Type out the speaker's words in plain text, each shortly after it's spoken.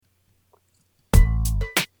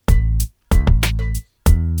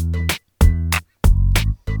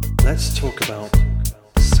Let's talk about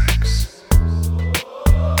sex.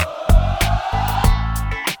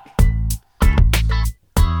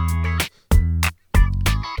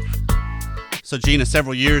 So Gina,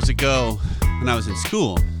 several years ago when I was in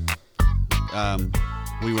school,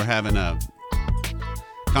 we were having a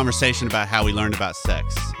conversation about how we learned about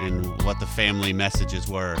sex and what the family messages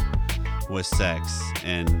were with sex,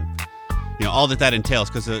 and all that entails,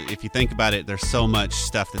 because if you think about it, there's so much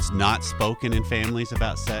stuff that's not spoken in families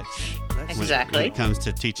about sex. Exactly. When it comes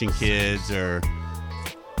to teaching kids, or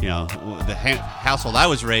the household I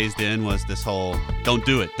was raised in was this whole don't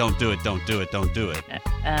do it, don't do it, don't do it, don't do it.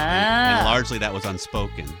 And largely that was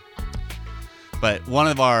unspoken. But one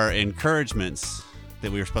of our encouragements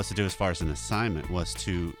that we were supposed to do as far as an assignment was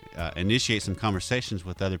to initiate some conversations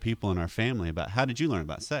with other people in our family about how did you learn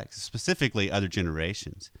about sex, specifically other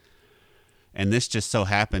generations. And this just so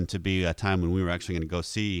happened to be a time when we were actually going to go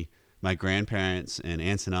see my grandparents and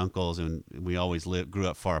aunts and uncles, and we always grew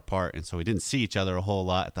up far apart, and so we didn't see each other a whole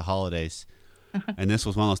lot at the holidays. And this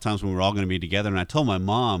was one of those times when we were all going to be together, and I told my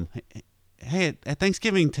mom, hey, at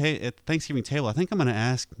Thanksgiving table, I think I'm going to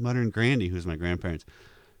ask Mother and Grandy, who's my grandparents,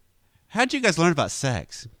 how'd you guys learn about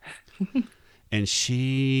sex? And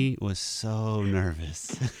she was so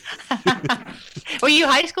nervous. Were you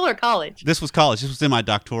high school or college? This was college. This was in my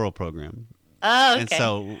doctoral program. Oh, okay. And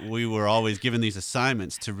so we were always given these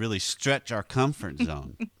assignments to really stretch our comfort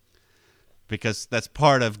zone, because that's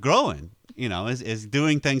part of growing, is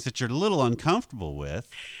doing things that you're a little uncomfortable with,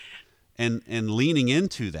 and leaning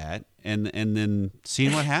into that, and then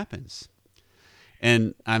seeing what happens.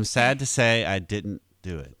 And I'm sad to say I didn't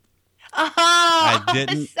do it. Oh,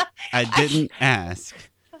 I didn't ask,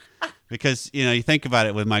 because you think about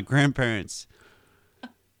it with my grandparents.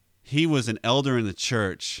 He was an elder in the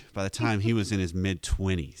church by the time he was in his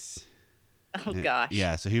mid-20s. Oh, gosh.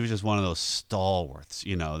 Yeah, so he was just one of those stalwarts,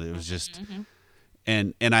 it was just... Mm-hmm.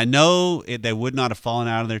 And I know they would not have fallen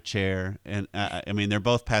out of their chair. And, I mean, they're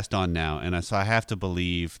both passed on now. And so I have to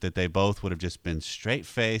believe that they both would have just been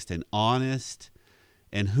straight-faced and honest.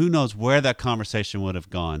 And who knows where that conversation would have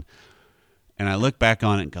gone. And I look back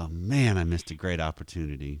on it and go, man, I missed a great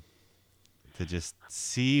opportunity to just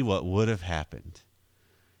see what would have happened.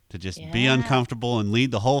 To just be uncomfortable and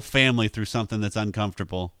lead the whole family through something that's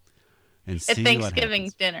uncomfortable, and see at Thanksgiving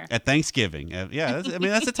what dinner. At Thanksgiving,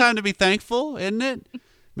 that's a time to be thankful, isn't it? I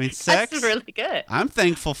mean, sex. That's really good. I'm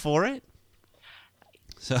thankful for it.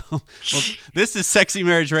 So, this is Sexy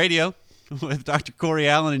Marriage Radio with Dr. Corey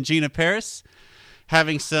Allen and Gina Paris,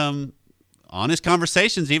 having some honest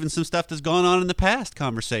conversations, even some stuff that's gone on in the past,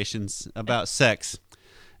 conversations about sex.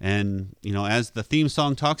 And, as the theme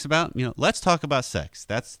song talks about, let's talk about sex.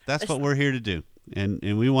 That's what we're here to do. And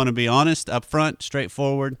we want to be honest, upfront,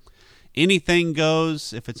 straightforward. Anything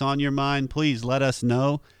goes. If it's on your mind, please let us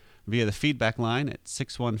know via the feedback line at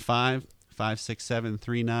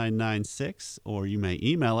 615-567-3996, or you may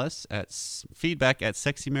email us at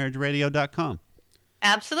feedback@sexymarriageradio.com.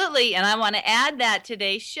 Absolutely. And I want to add that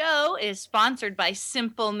today's show is sponsored by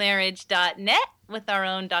simplemarriage.net with our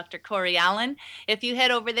own Dr. Corey Allen. If you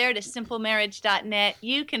head over there to simplemarriage.net,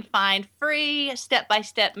 you can find free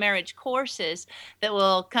step-by-step marriage courses that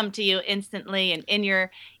will come to you instantly and in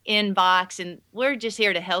your inbox. And we're just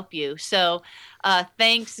here to help you. So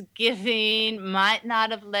Thanksgiving might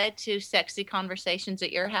not have led to sexy conversations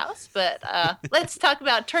at your house, but let's talk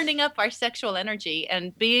about turning up our sexual energy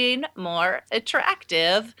and being more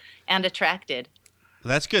attractive and attracted.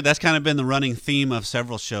 That's good. That's kind of been the running theme of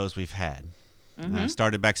several shows we've had. Mm-hmm.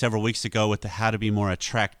 Started back several weeks ago with the how to be more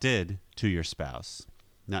attracted to your spouse.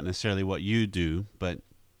 Not necessarily what you do, but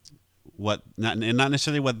not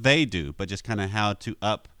necessarily what they do, but just kind of how to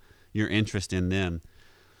up your interest in them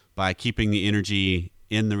by keeping the energy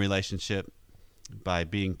in the relationship, by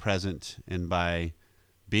being present, and by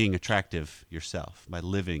being attractive yourself, by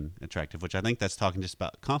living attractive, which I think that's talking just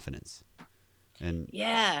about confidence. And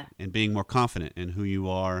being more confident in who you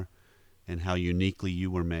are and how uniquely you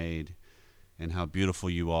were made and how beautiful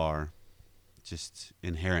you are just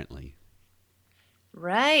inherently.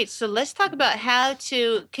 Right. So let's talk about how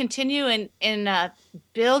to continue in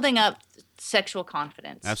building up sexual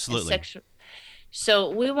confidence. Absolutely. So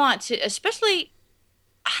we want to, especially,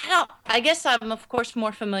 I guess I'm of course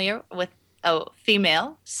more familiar with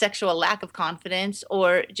female sexual lack of confidence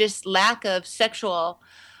or just lack of sexual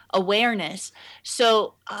awareness.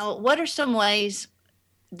 So what are some ways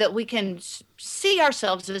that we can see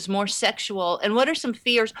ourselves as more sexual, and what are some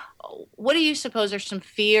fears? What do you suppose are some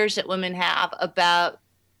fears that women have about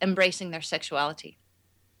embracing their sexuality?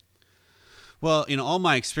 Well, all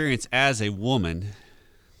my experience as a woman,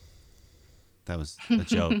 That was a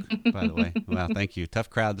joke, by the way. Wow, thank you. Tough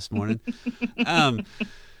crowd this morning.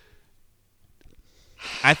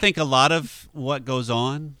 I think a lot of what goes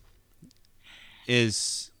on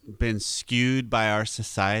is been skewed by our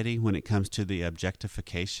society when it comes to the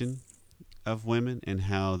objectification of women and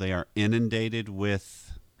how they are inundated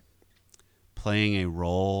with playing a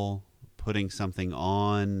role, putting something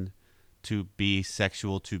on to be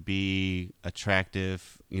sexual, to be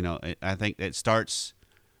attractive. I think it starts.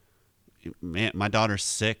 Man, my daughter's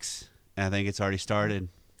 6. And I think it's already started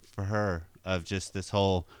for her of just this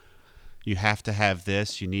whole, you have to have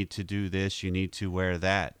this, you need to do this, you need to wear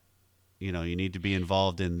that, you need to be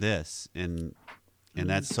involved in this. And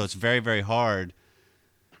that's, so it's very, very hard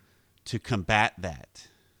to combat that.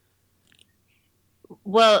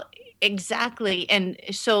 Well, exactly. And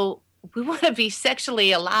so we want to be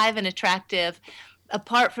sexually alive and attractive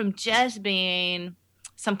apart from just being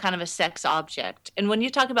some kind of a sex object. And when you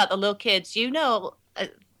talk about the little kids,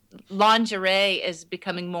 lingerie is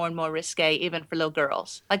becoming more and more risque, even for little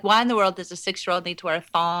girls. Like, why in the world does a 6-year-old need to wear a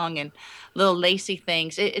thong and little lacy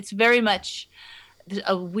things? It's very much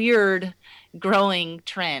a weird growing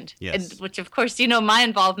trend. Yes. And, which, of course, my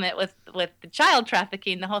involvement with the child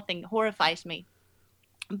trafficking, the whole thing horrifies me.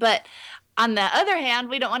 But on the other hand,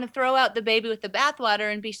 we don't want to throw out the baby with the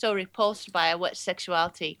bathwater and be so repulsed by what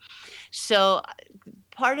sexuality. So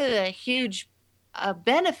part of the huge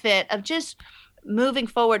benefit of just moving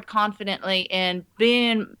forward confidently and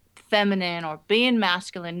being feminine or being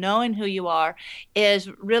masculine, knowing who you are, is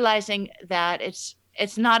realizing that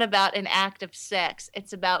it's not about an act of sex.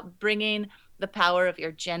 It's about bringing the power of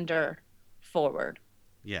your gender forward.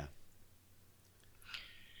 Yeah.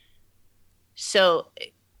 So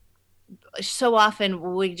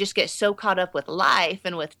often we just get so caught up with life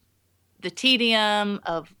and with the tedium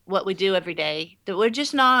of what we do every day that we're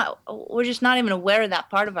just not even aware of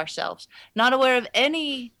that part of ourselves, not aware of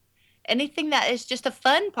anything that is just a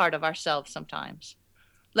fun part of ourselves sometimes.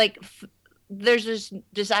 Like there's this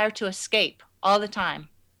desire to escape all the time.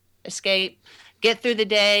 Escape, get through the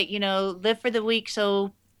day, live for the week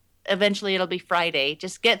so eventually it'll be Friday.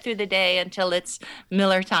 Just get through the day until it's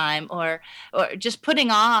Miller time, or just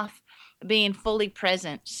putting off being fully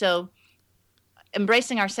present. So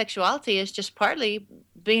embracing our sexuality is just partly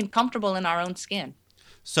being comfortable in our own skin.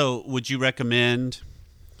 So would you recommend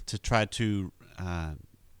to try to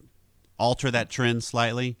alter that trend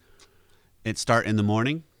slightly and start in the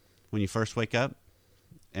morning when you first wake up,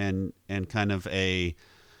 and kind of a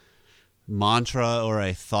mantra or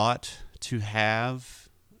a thought to have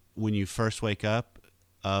when you first wake up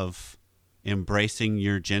of embracing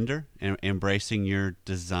your gender and embracing your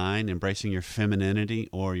design, embracing your femininity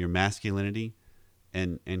or your masculinity,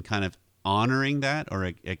 and kind of honoring that, or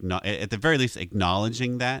at the very least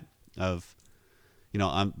acknowledging that of,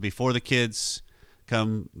 before the kids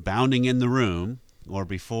come bounding in the room, or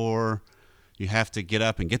before you have to get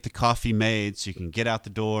up and get the coffee made so you can get out the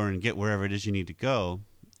door and get wherever it is you need to go.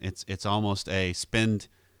 It's almost a spend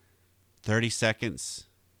 30 seconds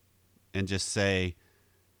and just say,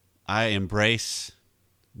 I embrace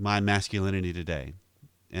my masculinity today,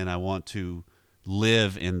 and I want to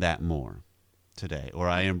live in that more today. Or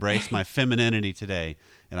I embrace my femininity today,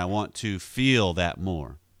 and I want to feel that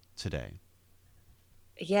more today.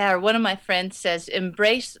 Yeah, or one of my friends says,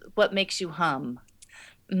 embrace what makes you hum.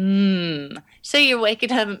 So you're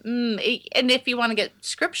waking up, and if you want to get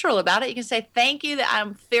scriptural about it, you can say, thank you that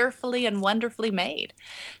I'm fearfully and wonderfully made.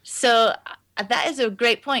 So that is a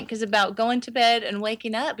great point, because about going to bed and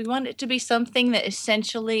waking up, we want it to be something that is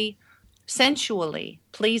sensually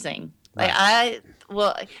pleasing. Right. Like I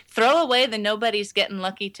will throw away the nobody's getting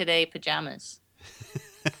lucky today pajamas.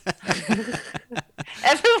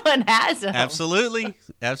 Everyone has them. Absolutely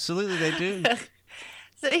they do.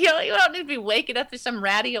 So you don't need to be waking up in some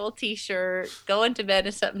ratty old T-shirt, going to bed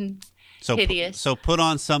in something hideous. So put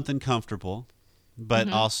on something comfortable, but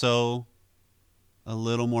also a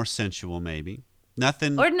little more sensual, maybe.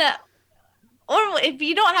 Nothing. Or no. Or if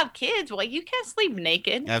you don't have kids, well, you can't sleep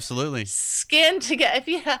naked. Absolutely. Skin together. If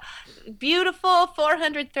you have beautiful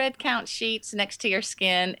 400 thread count sheets next to your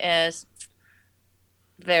skin is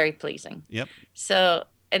very pleasing. Yep. So,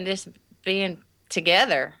 and just being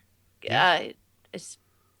together is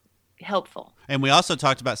helpful. And we also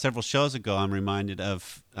talked about several shows ago, I'm reminded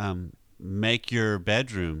of, make your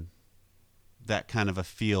bedroom that kind of a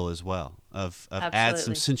feel as well, of add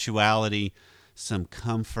some sensuality, some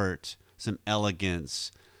comfort, some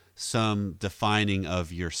elegance, some defining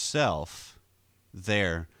of yourself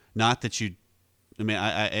there. Not that you,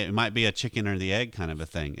 it might be a chicken or the egg kind of a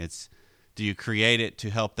thing. It's, do you create it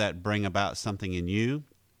to help that bring about something in you,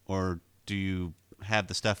 or do you have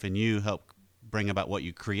the stuff in you help bring about what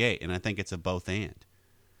you create. And I think it's a both and.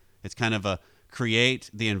 It's kind of a create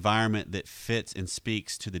the environment that fits and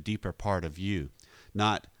speaks to the deeper part of you,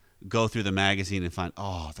 not go through the magazine and find,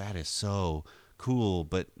 oh, that is so cool,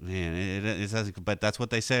 but man, but that's what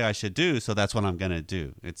they say I should do, so that's what I'm going to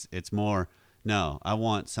do. It's more, no, I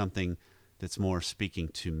want something that's more speaking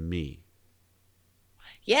to me.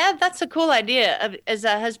 Yeah, that's a cool idea as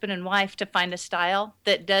a husband and wife to find a style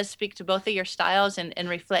that does speak to both of your styles and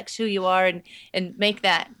reflects who you are and make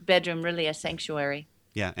that bedroom really a sanctuary.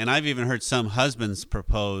 Yeah, and I've even heard some husbands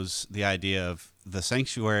propose the idea of the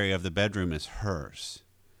sanctuary of the bedroom is hers.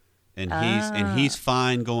 And he's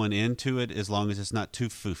fine going into it as long as it's not too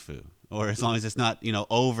foo-foo, or as long as it's not,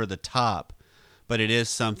 over the top. But it is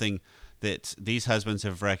something that these husbands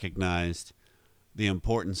have recognized the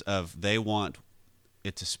importance of. They want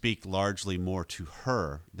it to speak largely more to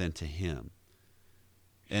her than to him.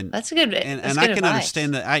 And that's good. And that's I good can advice.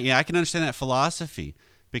 understand that. I can understand that philosophy,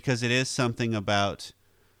 because it is something about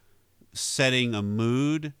setting a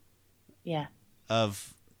mood. Yeah.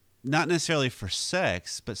 Of not necessarily for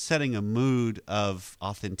sex, but setting a mood of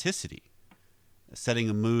authenticity, setting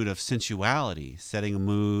a mood of sensuality, setting a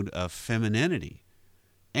mood of femininity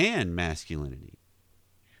and masculinity.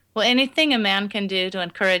 Well, anything a man can do to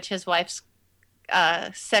encourage his wife's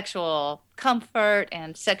sexual comfort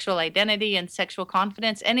and sexual identity and sexual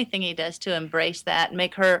confidence, anything he does to embrace that,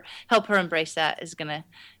 help her embrace that, is going to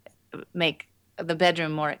make the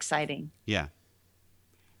bedroom more exciting. Yeah.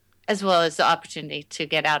 As well as the opportunity to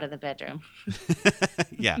get out of the bedroom.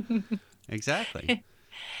 Yeah, exactly.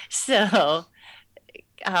 So,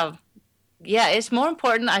 yeah, it's more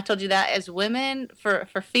important. I told you that as women, for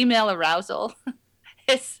female arousal,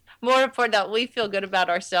 it's more important that we feel good about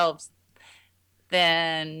ourselves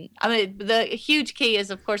than, the huge key is,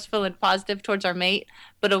 of course, feeling positive towards our mate,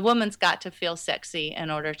 but a woman's got to feel sexy in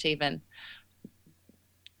order to even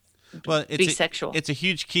be sexual. It's a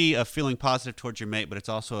huge key of feeling positive towards your mate, but it's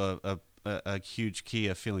also a huge key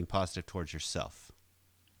of feeling positive towards yourself.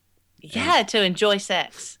 Yeah, to enjoy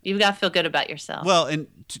sex. You've got to feel good about yourself. Well, and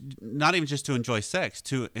not even just to enjoy sex,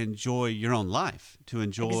 to enjoy your own life, to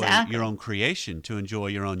enjoy your own creation, to enjoy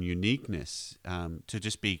your own uniqueness, to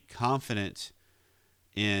just be confident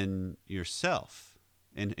in yourself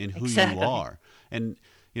and in who you are. And,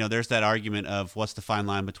 there's that argument of what's the fine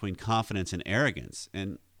line between confidence and arrogance.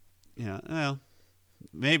 And, well,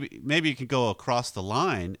 maybe you could go across the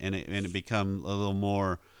line and it become a little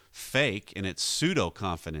more fake, and it's pseudo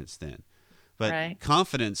confidence then. But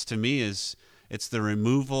confidence to me it's the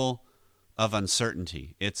removal of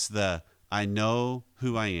uncertainty. It's the I know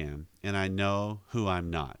who I am and I know who I'm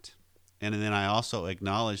not. And then I also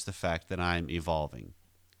acknowledge the fact that I'm evolving,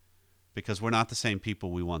 because we're not the same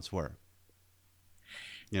people we once were.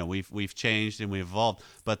 We've changed and we've evolved,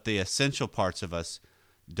 but the essential parts of us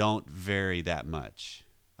don't vary that much.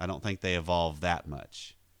 I don't think they evolve that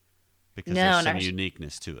much, because there's some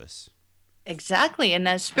uniqueness to us. Exactly. And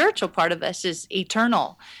the spiritual part of us is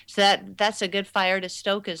eternal. So that's a good fire to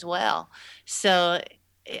stoke as well. So,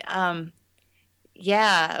 about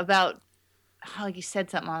how you said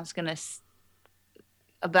something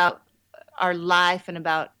about our life and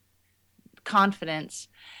about confidence.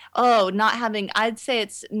 I'd say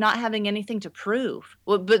it's not having anything to prove.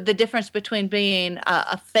 But the difference between being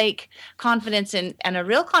a fake confidence and a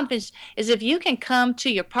real confidence is if you can come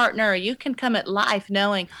to your partner, or you can come at life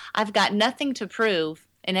knowing I've got nothing to prove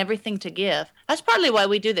and everything to give. That's partly why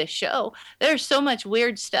we do this show. There's so much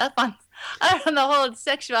weird stuff on the whole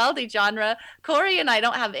sexuality genre. Corey and I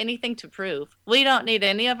don't have anything to prove. We don't need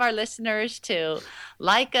any of our listeners to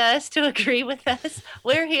like us, to agree with us.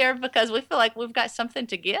 We're here because we feel like we've got something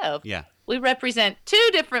to give. Yeah. We represent 2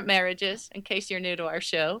 different marriages, in case you're new to our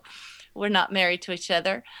show. We're not married to each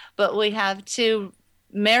other, but we have 2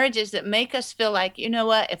 marriages that make us feel like,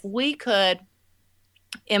 if we could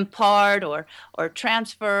impart or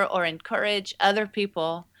transfer or encourage other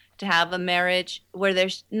people to have a marriage where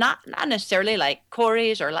there's not necessarily like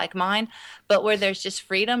Corey's or like mine, but where there's just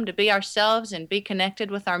freedom to be ourselves and be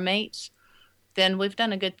connected with our mates, then we've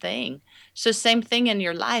done a good thing. So same thing in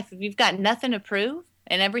your life. If you've got nothing to prove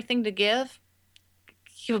and everything to give,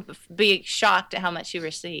 you'll be shocked at how much you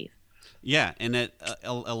receive. Yeah, and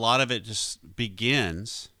a lot of it just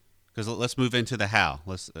begins, because let's move into the how.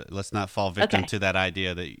 Let's not fall victim to that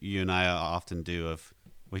idea that you and I often do of,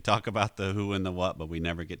 we talk about the who and the what, but we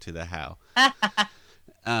never get to the how.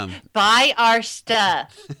 Buy our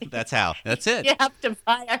stuff. That's how. That's it. You have to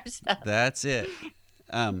buy our stuff. That's it.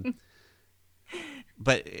 But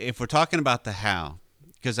if we're talking about the how,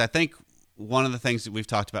 because I think one of the things that we've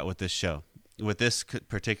talked about with this show, with this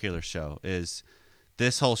particular show, is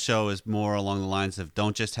this whole show is more along the lines of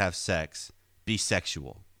don't just have sex, be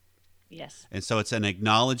sexual. Yes. And so it's an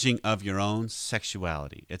acknowledging of your own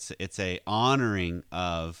sexuality. It's a honoring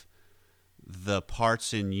of the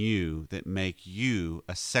parts in you that make you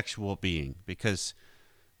a sexual being, because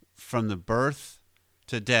from the birth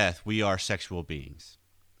to death, we are sexual beings.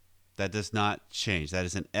 That does not change. That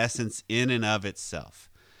is an essence in and of itself.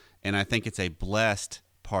 And I think it's a blessed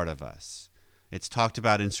part of us. It's talked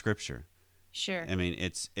about in Scripture. Sure. I mean,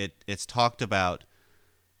 it's talked about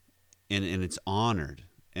and it's honored,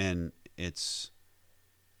 and it's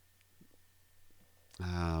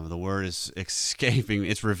the word is escaping.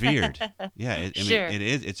 It's revered. Yeah, Sure. It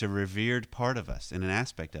is. It's a revered part of us and an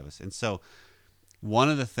aspect of us. And so one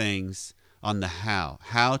of the things on the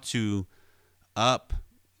how to up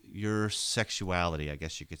your sexuality, I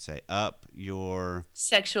guess you could say, up your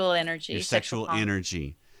sexual energy. Your sexual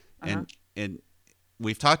energy. Uh-huh. And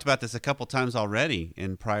we've talked about this a couple times already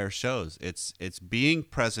in prior shows. It's being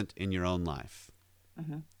present in your own life.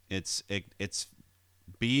 Mm-hmm. It's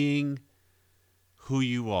being who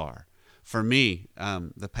you are. For me,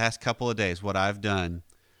 the past couple of days, what I've done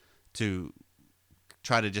to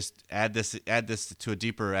try to just add this to a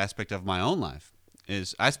deeper aspect of my own life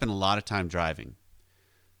is I spend a lot of time driving,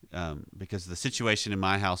 because the situation in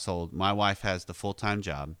my household, my wife has the full-time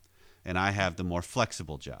job, and I have the more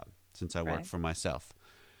flexible job since I work for myself.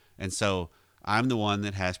 And so I'm the one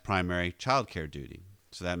that has primary childcare duty.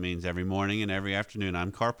 So that means every morning and every afternoon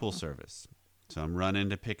I'm carpool service. So I'm running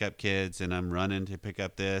to pick up kids, and I'm running to pick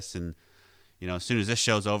up this. And, as soon as this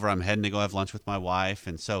show's over, I'm heading to go have lunch with my wife.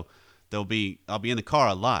 And so I'll be in the car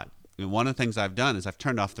a lot. And one of the things I've done is I've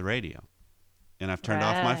turned off the radio, and I've turned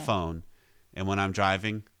off my phone. And when I'm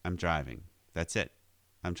driving, I'm driving. That's it.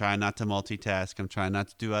 I'm trying not to multitask. I'm trying not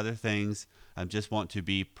to do other things. I just want to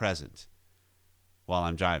be present while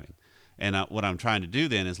I'm driving. And what I'm trying to do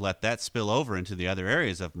then is let that spill over into the other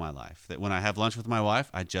areas of my life. That when I have lunch with my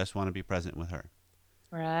wife, I just want to be present with her.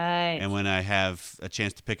 Right. And when I have a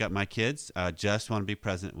chance to pick up my kids, I just want to be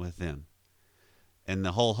present with them. And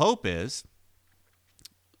the whole hope is,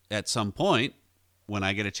 at some point, when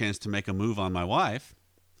I get a chance to make a move on my wife,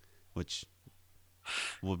 which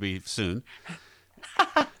will be soon,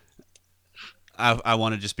 I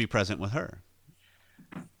want to just be present with her.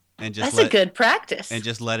 And just That's a good practice. And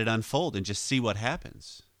just let it unfold and just see what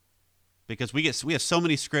happens. Because we have so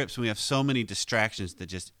many scripts, and we have so many distractions that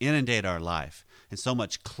just inundate our life, and so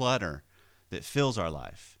much clutter that fills our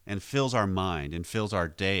life and fills our mind and fills our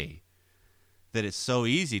day, that it's so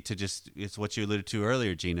easy to it's what you alluded to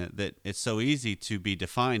earlier, Gina, that it's so easy to be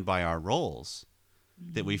defined by our roles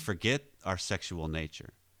that we forget our sexual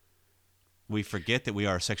nature. We forget that we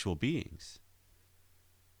are sexual beings.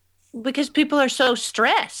 Because people are so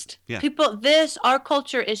stressed. Yeah. Our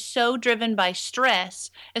culture is so driven by stress.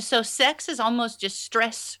 And so sex is almost just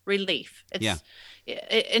stress relief.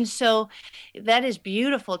 And so that is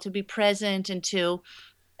beautiful, to be present, and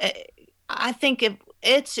I think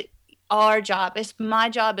it's our job. It's my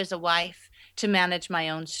job as a wife to manage my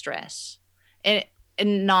own stress and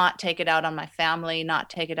not take it out on my family, not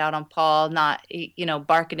take it out on Paul, not,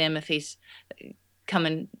 bark at him if he's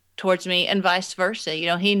coming towards me, and vice versa.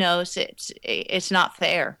 He knows it's not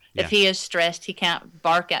fair. Yeah. If he is stressed, he can't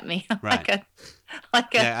bark at me Right.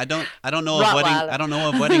 I don't know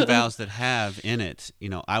of wedding vows that have in it,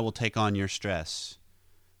 I will take on your stress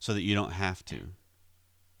so that you don't have to.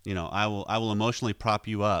 I will emotionally prop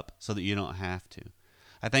you up so that you don't have to.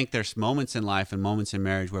 I think there's moments in life and moments in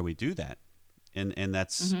marriage where we do that. And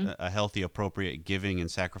that's a healthy, appropriate giving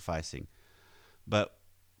and sacrificing. But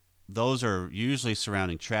those are usually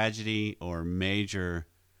surrounding tragedy or major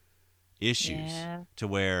issues, to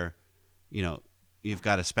where, you've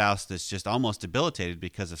got a spouse that's just almost debilitated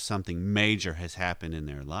because of something major has happened in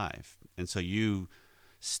their life. And so you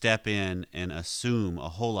step in and assume a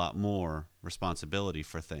whole lot more responsibility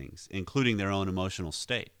for things, including their own emotional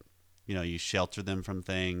state. You shelter them from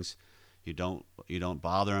things. You don't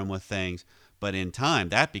bother them with things. But in time,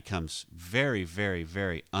 that becomes very, very,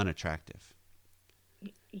 very unattractive.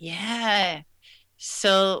 Yeah.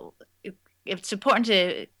 So it's important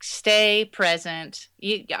to stay present.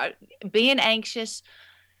 Being anxious,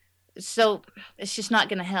 so it's just not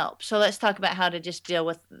going to help. So let's talk about how to just deal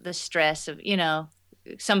with the stress of,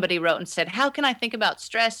 somebody wrote and said, how can I think about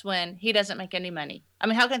stress when he doesn't make any money? I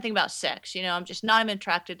mean, how can I think about sex? I'm just not even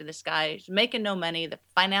attracted to this guy. He's making no money. The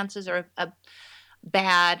finances are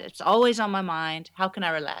bad. It's always on my mind. How can I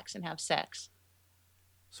relax and have sex?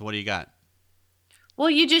 So what do you got? Well,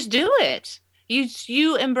 you just do it.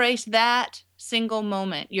 You embrace that single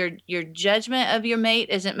moment. Your judgment of your mate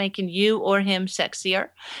isn't making you or him sexier.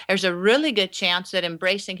 There's a really good chance that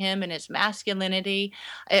embracing him and his masculinity,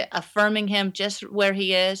 affirming him just where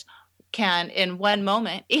he is, can in one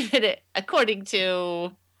moment, even according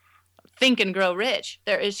to Think and Grow Rich,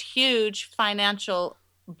 there is huge financial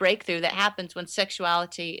breakthrough that happens when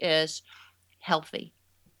sexuality is healthy.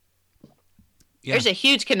 Yeah. There's a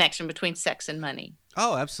huge connection between sex and money.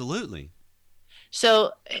 Oh, absolutely.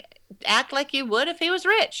 So act like you would if he was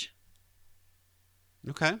rich.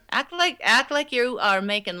 Okay. Act like you are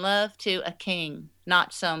making love to a king,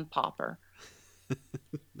 not some pauper.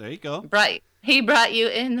 There you go. Right. He brought you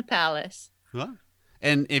in the palace. Well,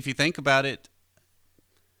 and if you think about it,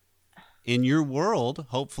 in your world,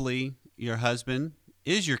 hopefully your husband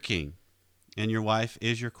is your king and your wife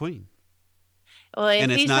is your queen. Well,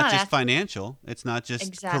 and it's not just financial. It's not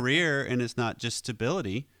just career, and it's not just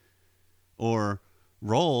stability or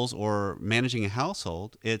roles or managing a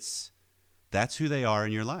household. That's who they are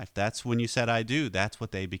in your life. That's when you said I do. That's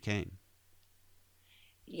what they became.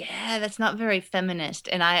 Yeah, that's not very feminist,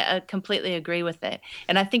 and I completely agree with it.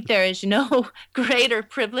 And I think there is no greater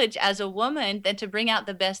privilege as a woman than to bring out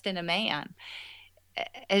the best in a man.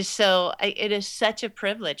 And so it is such a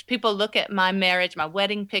privilege. People look at my marriage, my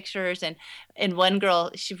wedding pictures, and one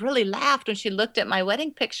girl, she really laughed when she looked at my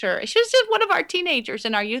wedding picture. She was just one of our teenagers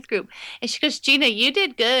in our youth group. And she goes, Gina, you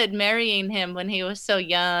did good marrying him when he was so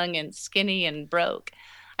young and skinny and broke.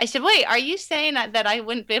 I said, wait, are you saying that I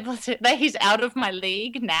wouldn't be able to, that he's out of my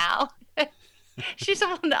league now? She said,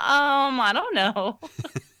 well, I don't know.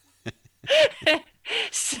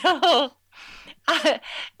 So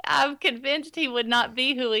I'm convinced he would not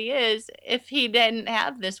be who he is if he didn't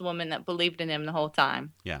have this woman that believed in him the whole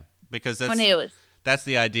time. Yeah, because that's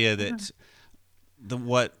the idea that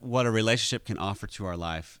what a relationship can offer to our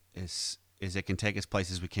life is it can take us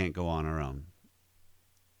places we can't go on our own.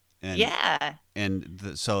 And, yeah.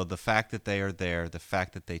 And so the fact that they are there, the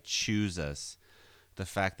fact that they choose us, the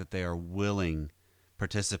fact that they are willing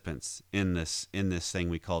participants in this thing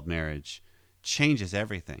we called marriage changes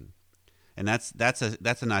everything. And that's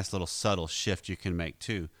a nice little subtle shift you can make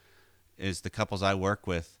too. Is the couples I work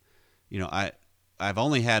with, I've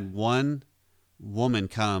only had one woman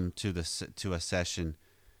come to a session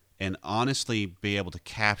and honestly be able to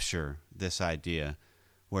capture this idea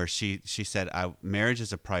where she said, marriage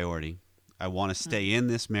is a priority. I want to stay in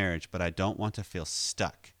this marriage, but I don't want to feel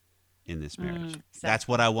stuck in this marriage. Exactly. That's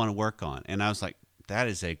what I want to work on. And I was like, that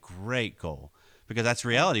is a great goal, because that's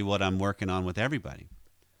reality what I'm working on with everybody.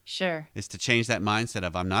 Sure. Is to change that mindset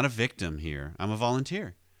of I'm not a victim here. I'm a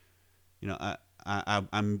volunteer.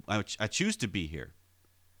 I choose to be here.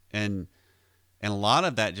 And a lot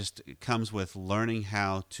of that just comes with learning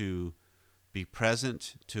how to be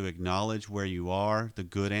present, to acknowledge where you are, the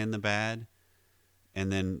good and the bad.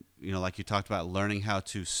 And then, like you talked about, learning how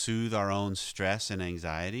to soothe our own stress and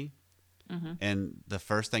anxiety. Mm-hmm. And the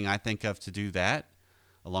first thing I think of to do that,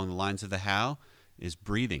 along the lines of the how, is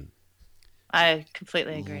breathing. I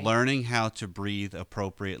completely agree. Learning how to breathe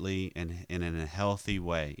appropriately and in a healthy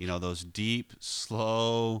way. Those deep,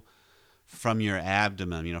 slow, from your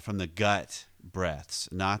abdomen, from the gut breaths,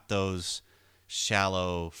 not those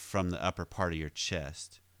shallow from the upper part of your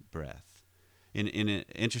chest breath. In an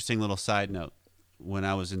interesting little side note, when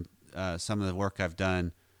I was in some of the work I've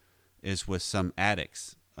done is with some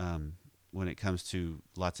addicts. When it comes to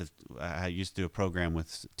I used to do a program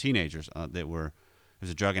with teenagers it was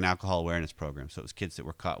a drug and alcohol awareness program. So it was kids that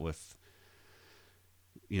were caught with,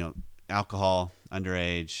 alcohol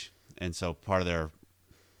underage. And so part of their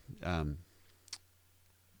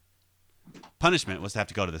punishment was to have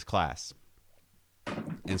to go to this class.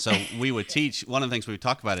 And so we would teach, one of the things we would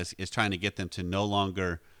talk about is trying to get them to no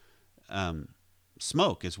longer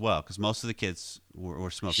smoke as well, because most of the kids were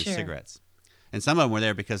smoking cigarettes. And some of them were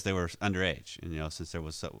there because they were underage, and since there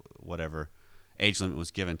was whatever age limit was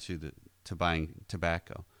given to buying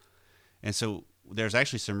tobacco. And so there's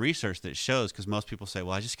actually some research that shows, because most people say,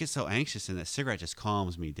 well, I just get so anxious and that cigarette just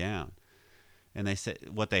calms me down. And they said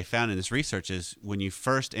what they found in this research is when you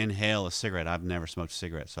first inhale a cigarette, I've never smoked a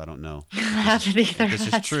cigarette, so I don't know if this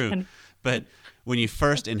is true. Funny. But when you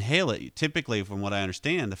first inhale it, typically, from what I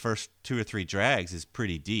understand, the first 2 or 3 drags is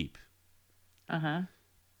pretty deep. Uh-huh.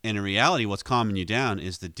 And in reality, what's calming you down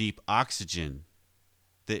is the deep oxygen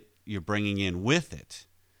that you're bringing in with it.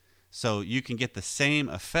 So you can get the same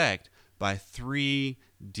effect by 3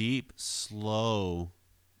 deep, slow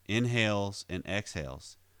inhales and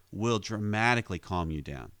exhales will dramatically calm you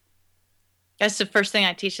down. That's the first thing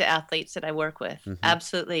I teach the athletes that I work with. Mm-hmm.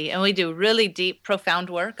 Absolutely. And we do really deep, profound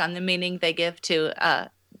work on the meaning they give to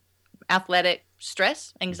athletic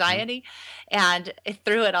stress, anxiety, and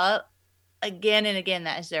through it all, again and again,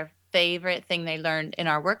 that is their favorite thing they learned in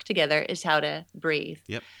our work together is how to breathe.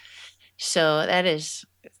 Yep. So that is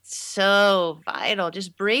so vital.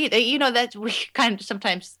 Just breathe. That we kind of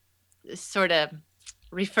sometimes sort of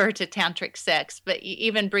refer to tantric sex, but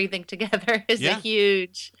even breathing together is a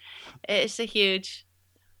huge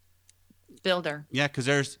builder. Yeah, because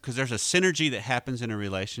there's a synergy that happens in a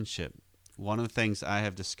relationship. One of the things I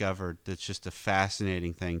have discovered that's just a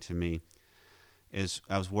fascinating thing to me is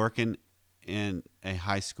I was working in a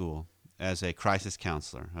high school as a crisis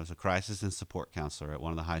counselor. I was a crisis and support counselor at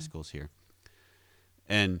one of the high schools here.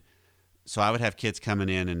 And so I would have kids coming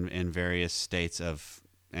in various states of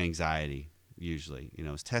anxiety, usually. It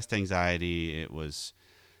was test anxiety, it was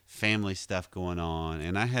family stuff going on,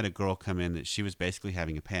 and I had a girl come in that she was basically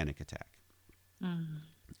having a panic attack. And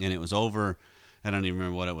it was over, I don't even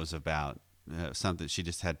remember what it was about. Something, she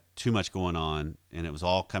just had too much going on, and it was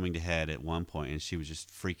all coming to head at one point, and she was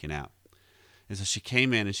just freaking out. And so she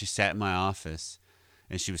came in and she sat in my office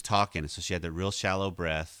and she was talking. And so she had that real shallow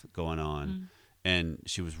breath going on, and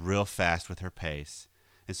she was real fast with her pace.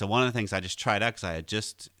 And so one of the things I just tried out, because I had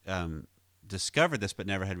just discovered this but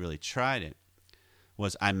never had really tried it,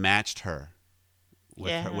 was I matched her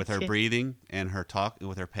with her breathing and her talk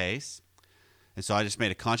with her pace. And so I just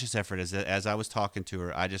made a conscious effort as I was talking to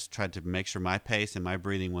her. I just tried to make sure my pace and my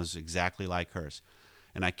breathing was exactly like hers.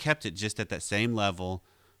 And I kept it just at that same level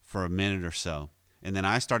for a minute or so. And then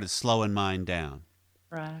I started slowing mine down.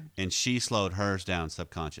 Right. And she slowed hers down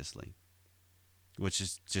subconsciously, which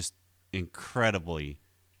is just incredibly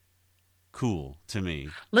cool to me.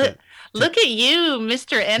 Look at you,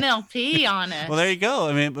 Mr. NLP on it. Well, there you go.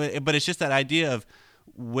 I mean, but it's just that idea of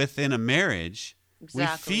within a marriage, we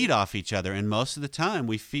feed off each other, and most of the time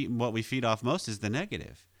what we feed off most is the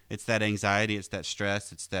negative. It's that anxiety, it's that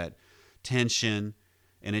stress, it's that tension,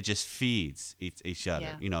 and it just feeds each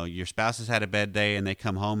other. Yeah. Your spouse has had a bad day and they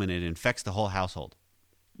come home and it infects the whole household.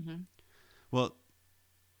 Well,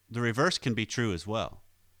 the reverse can be true as well.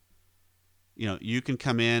 You can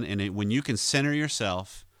come in and when you can center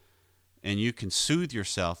yourself and you can soothe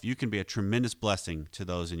yourself, you can be a tremendous blessing to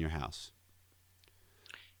those in your house.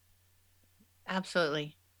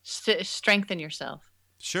 Absolutely. Strengthen yourself.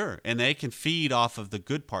 Sure, and they can feed off of the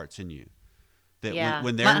good parts in you. That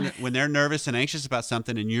when they're nervous and anxious about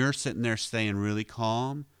something, and you're sitting there staying really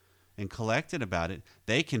calm and collected about it,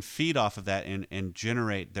 they can feed off of that and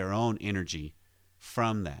generate their own energy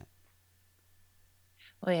from that.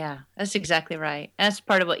 Well, yeah, that's exactly right. That's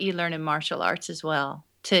part of what you learn in martial arts as well,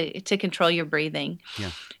 to control your breathing.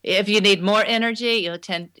 Yeah. If you need more energy,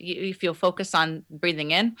 if you'll focus on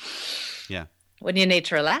breathing in. Yeah. When you need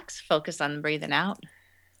to relax, focus on breathing out.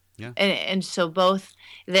 Yeah. And so both,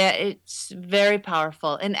 that it's very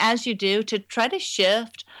powerful. And as you do, to try to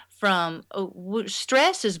shift from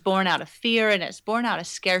stress is born out of fear, and it's born out of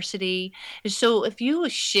scarcity. So if you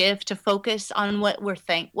shift to focus on what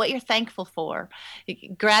you're thankful for,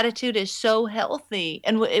 gratitude is so healthy,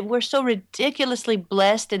 and we're so ridiculously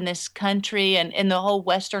blessed in this country and in the whole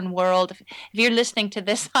Western world. If you're listening to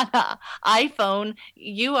this on an iPhone,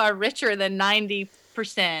 you are richer than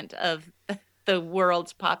 90% of the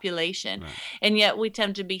world's population. Right. And yet we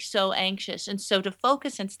tend to be so anxious. And so to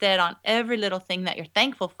focus instead on every little thing that you're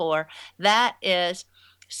thankful for, that is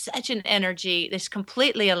such an energy that's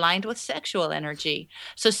completely aligned with sexual energy.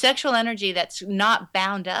 So sexual energy that's not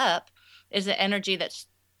bound up is an energy that's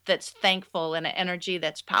thankful, and an energy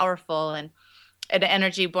that's powerful, and an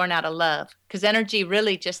energy born out of love. Because energy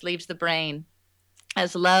really just leaves the brain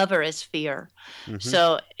as love or as fear.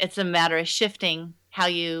 So it's a matter of shifting how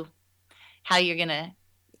you're going to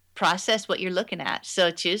process what you're looking at. So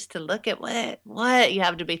choose to look at what you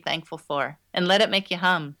have to be thankful for, and let it make you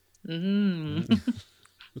hum.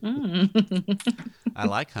 I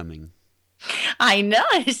like humming. I know,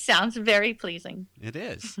 it sounds very pleasing. It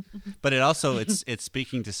is, but it also it's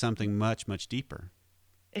speaking to something much, much deeper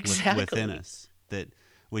within us. That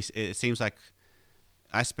it seems like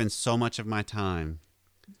I spend so much of my time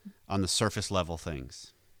on the surface level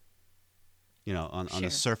things. On the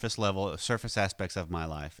surface level, surface aspects of my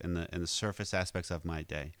life and the surface aspects of my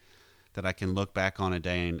day, that I can look back on a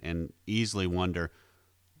day and easily wonder,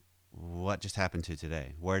 what just happened to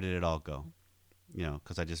today? Where did it all go?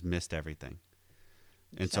 Because I just missed everything.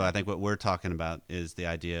 And so I think what we're talking about is the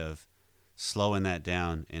idea of slowing that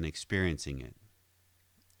down and experiencing it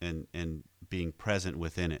and being present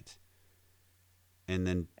within it. And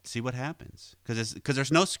then see what happens. Because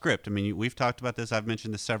there's no script. I mean, we've talked about this. I've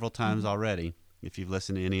mentioned this several times already. If you've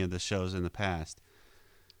listened to any of the shows in the past,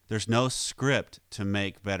 there's no script to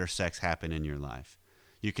make better sex happen in your life.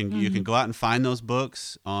 You can go out and find those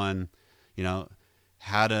books on,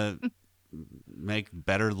 how to make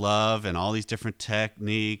better love and all these different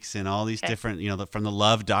techniques and all these different, from the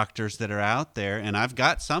love doctors that are out there. And I've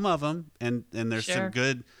got some of them, and there's some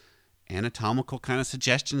good anatomical kind of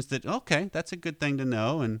suggestions that, okay, that's a good thing to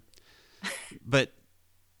know. But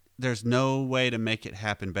there's no way to make it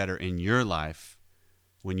happen better in your life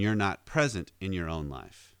when you're not present in your own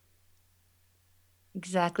life.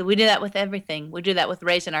 Exactly. We do that with everything. We do that with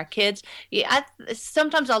raising our kids. Yeah,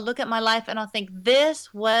 sometimes I'll look at my life and I'll think,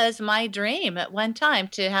 this was my dream at one time,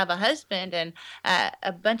 to have a husband and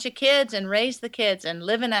a bunch of kids and raise the kids and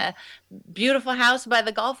live in a beautiful house by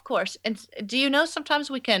the golf course. And do you know, sometimes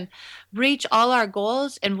we can reach all our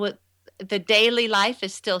goals, and the daily life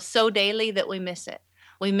is still so daily that we miss it.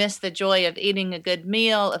 We miss the joy of eating a good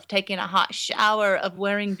meal, of taking a hot shower, of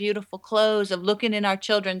wearing beautiful clothes, of looking in our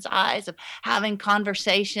children's eyes, of having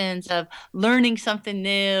conversations, of learning something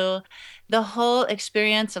new. The whole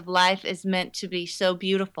experience of life is meant to be so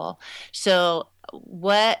beautiful. So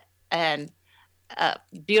what an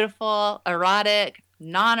beautiful, erotic,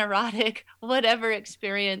 non-erotic, whatever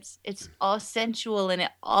experience, it's all sensual, and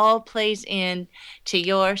it all plays in to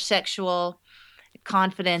your sexual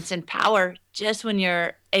confidence and power just when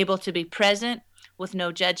you're able to be present with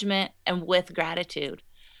no judgment and with gratitude.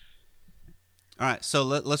 All right, so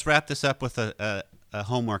let's wrap this up with a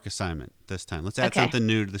homework assignment this time. Let's add something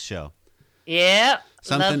new to the show. Yeah.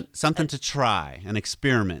 Something to try, an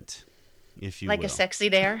experiment, if you will. Like a sexy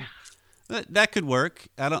dare? That could work.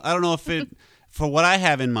 I don't know if it, for what I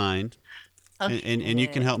have in mind, and you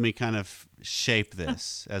can help me kind of shape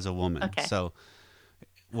this as a woman. Okay. So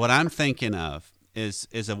what I'm thinking of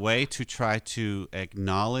is a way to try to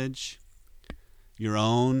acknowledge your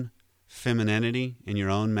own femininity and your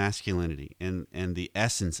own masculinity and the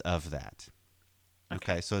essence of that.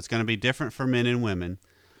 Okay, so it's going to be different for men and women.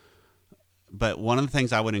 But one of the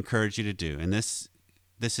things I would encourage you to do, and this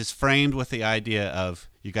is framed with the idea of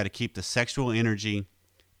you got to keep the sexual energy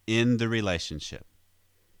in the relationship.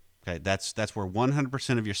 Okay, that's where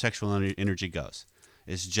 100% of your sexual energy goes.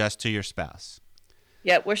 Is just to your spouse.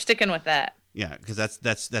 Yeah, we're sticking with that. Yeah, because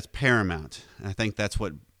that's paramount. I think that's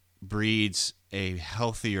what breeds a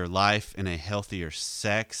healthier life and a healthier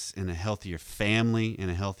sex and a healthier family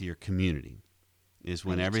and a healthier community. Is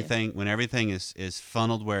when everything is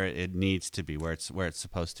funneled where it needs to be, where it's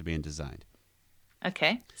supposed to be and designed.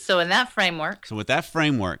 Okay, so in that framework. So with that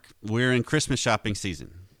framework, we're in Christmas shopping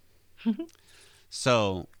season.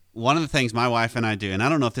 So one of the things my wife and I do, and I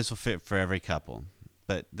don't know if this will fit for every couple,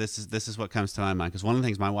 but this is what comes to my mind, because one of the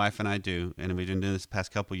things my wife and I do, and we've been doing this the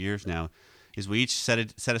past couple of years now, is we each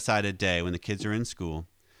set aside a day when the kids are in school.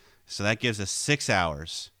 So that gives us 6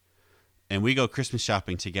 hours, and we go Christmas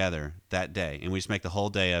shopping together that day, and we just make the whole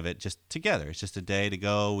day of it just together. It's just a day to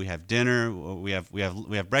go. We have dinner. We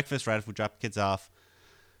have breakfast right after we drop the kids off,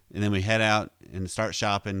 and then we head out and start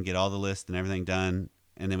shopping, get all the lists and everything done,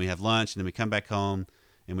 and then we have lunch, and then we come back home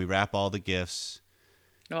and we wrap all the gifts.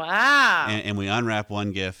 Wow. And we unwrap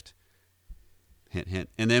one gift, hint, hint,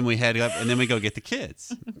 and then we head up and then we go get the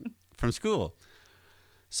kids from school.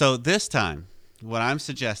 So this time, what I'm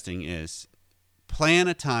suggesting is plan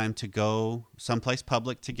a time to go someplace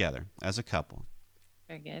public together as a couple.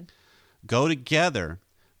 Very good. Go together,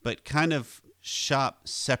 but kind of shop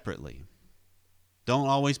separately. Don't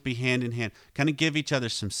always be hand in hand. Kind of give each other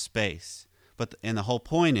some space. And the whole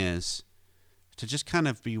point is to just kind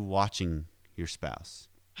of be watching your spouse.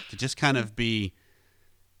 To just kind of be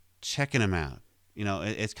checking them out.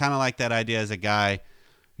 It's kind of like that idea as a guy,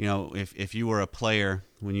 if you were a player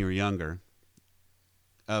when you were younger,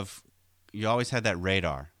 you always had that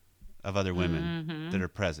radar of other women that are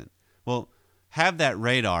present. Well, have that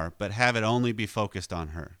radar, but have it only be focused on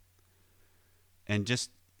her.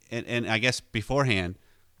 And I guess beforehand,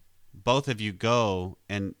 both of you go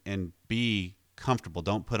and be comfortable.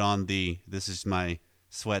 Don't put on this is my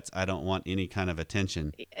sweats, I don't want any kind of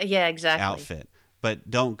attention. Yeah, exactly. Outfit.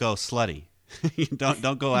 But don't go slutty.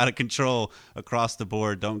 don't go out of control across the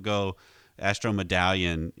board. Don't go Astro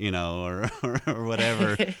Medallion, or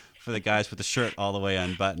whatever for the guys with the shirt all the way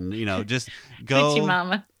unbuttoned. Just go Thank you,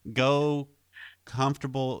 Mama. Go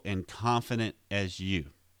comfortable and confident as you.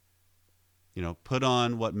 Put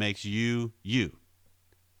on what makes you you.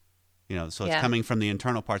 So it's coming from the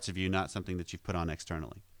internal parts of you, not something that you've put on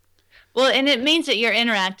externally. Well, and it means that you're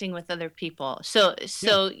interacting with other people. So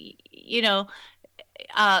you're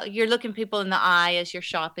looking people in the eye as you're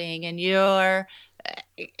shopping, and you're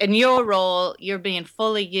in your role, you're being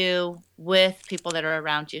fully you with people that are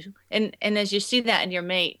around you. And as you see that in your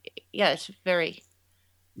mate, it's very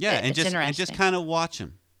and just kind of watch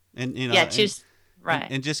them. And Right.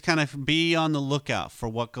 And just kind of be on the lookout for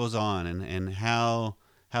what goes on and how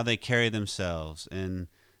they carry themselves and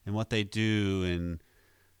what they do and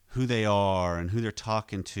who they are and who they're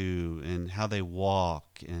talking to and how they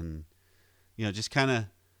walk and, just kind of,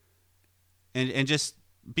 and just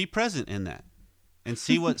be present in that and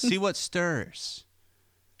see what stirs.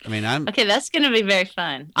 I mean, okay. That's going to be very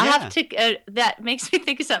fun. Yeah. I have to. That makes me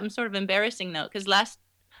think of something sort of embarrassing though, because last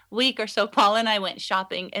week or so, Paul and I went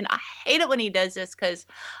shopping, and I hate it when he does this because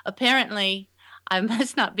apparently I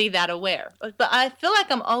must not be that aware. But I feel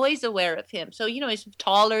like I'm always aware of him. So he's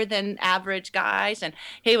taller than average guys, and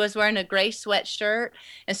he was wearing a gray sweatshirt,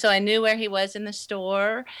 and so I knew where he was in the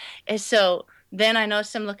store, and so. Then I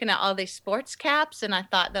noticed him looking at all these sports caps, and I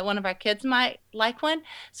thought that one of our kids might like one.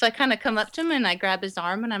 So I kind of come up to him, and I grab his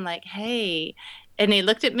arm, and I'm like, hey. And he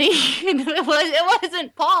looked at me, and it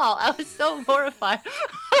wasn't Paul. I was so horrified.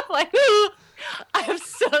 Like, I'm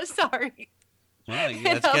so sorry. Well,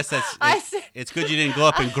 I guess it's good you didn't go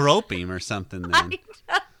up and grope him or something then.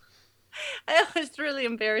 It was really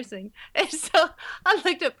embarrassing. And so I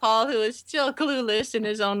looked at Paul, who was still clueless in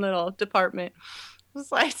his own little department.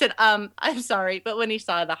 So I said, I'm sorry, but when he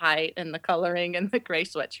saw the height and the coloring and the gray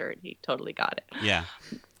sweatshirt, he totally got it. Yeah.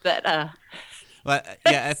 But well,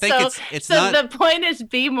 yeah, I think it's so not. The point is,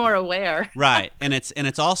 be more aware. Right, and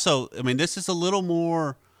it's also. I mean, this is a little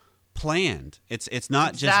more planned. It's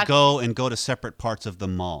not just go to separate parts of the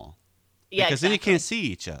mall. Yeah, because then you can't see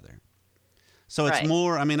each other. So it's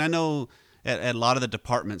more. I mean, I know at a lot of the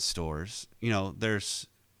department stores, there's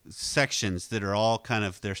sections that are all kind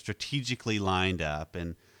of they're strategically lined up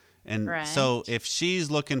and right. So if she's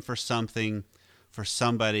looking for something for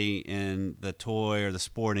somebody in the toy or the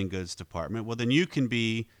sporting goods department, well then you can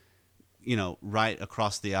be right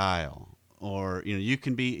across the aisle, or you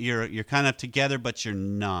can be you're kind of together but you're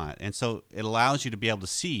not, and so it allows you to be able to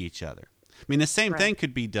see each other. I mean, the same thing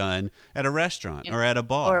could be done at a restaurant or at a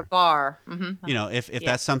bar. Or a bar. Mm-hmm. If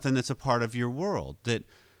that's something that's a part of your world, that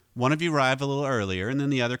one of you arrive a little earlier and then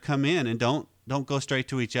the other come in, and don't go straight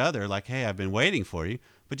to each other like, hey, I've been waiting for you,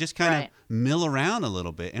 but just kind of mill around a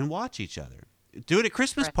little bit and watch each other. Do it at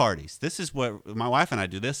Christmas parties. This is what my wife and I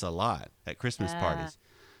do this a lot at Christmas parties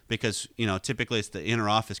because, typically it's the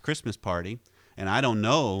inter-office Christmas party, and I don't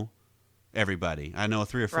know everybody. I know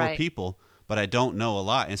 3 or 4 people, but I don't know a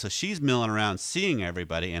lot. And so she's milling around seeing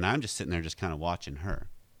everybody, and I'm just sitting there just kind of watching her.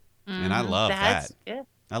 Mm-hmm. And I love that. Good.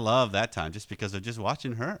 I love that time just because of just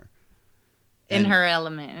watching her. In her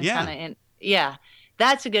element. Yeah.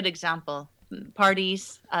 That's a good example.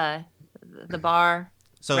 Parties, the bar,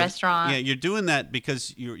 restaurant. Yeah, you're doing that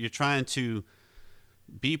because you're trying to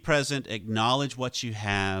be present, acknowledge what you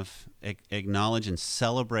have, acknowledge and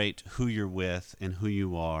celebrate who you're with and who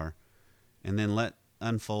you are, and then let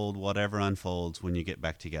unfold whatever unfolds when you get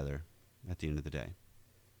back together at the end of the day.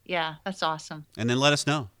 Yeah, that's awesome. And then let us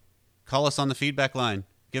know. Call us on the feedback line.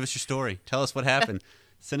 Give us your story. Tell us what happened.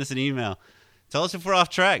 Send us an email. Tell us if we're off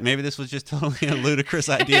track. Maybe this was just totally a ludicrous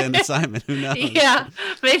idea and assignment. Who knows? Yeah.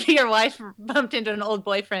 Maybe your wife bumped into an old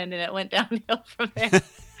boyfriend and it went downhill from there.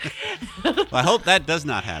 Well, I hope that does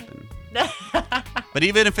not happen. But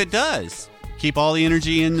even if it does, keep all the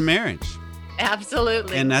energy in the marriage.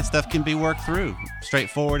 Absolutely. And that stuff can be worked through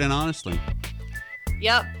straightforward and honestly.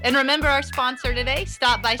 Yep. And remember our sponsor today,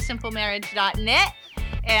 stopbysimplemarriage.net.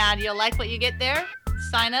 And you'll like what you get there.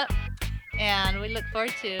 Sign up. And we look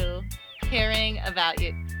forward to hearing about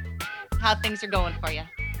you, how things are going for you.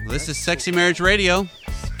 Well, this is Sexy Marriage Radio.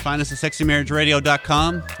 Find us at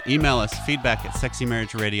sexymarriageradio.com. Email us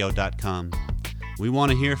feedback@sexymarriageradio.com. We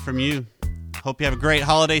want to hear from you. Hope you have a great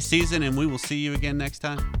holiday season, and we will see you again next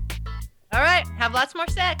time. All right. Have lots more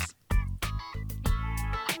sex.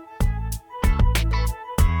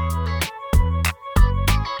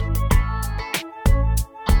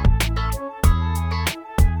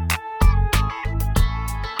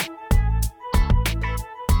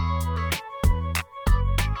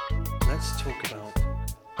 Let's talk about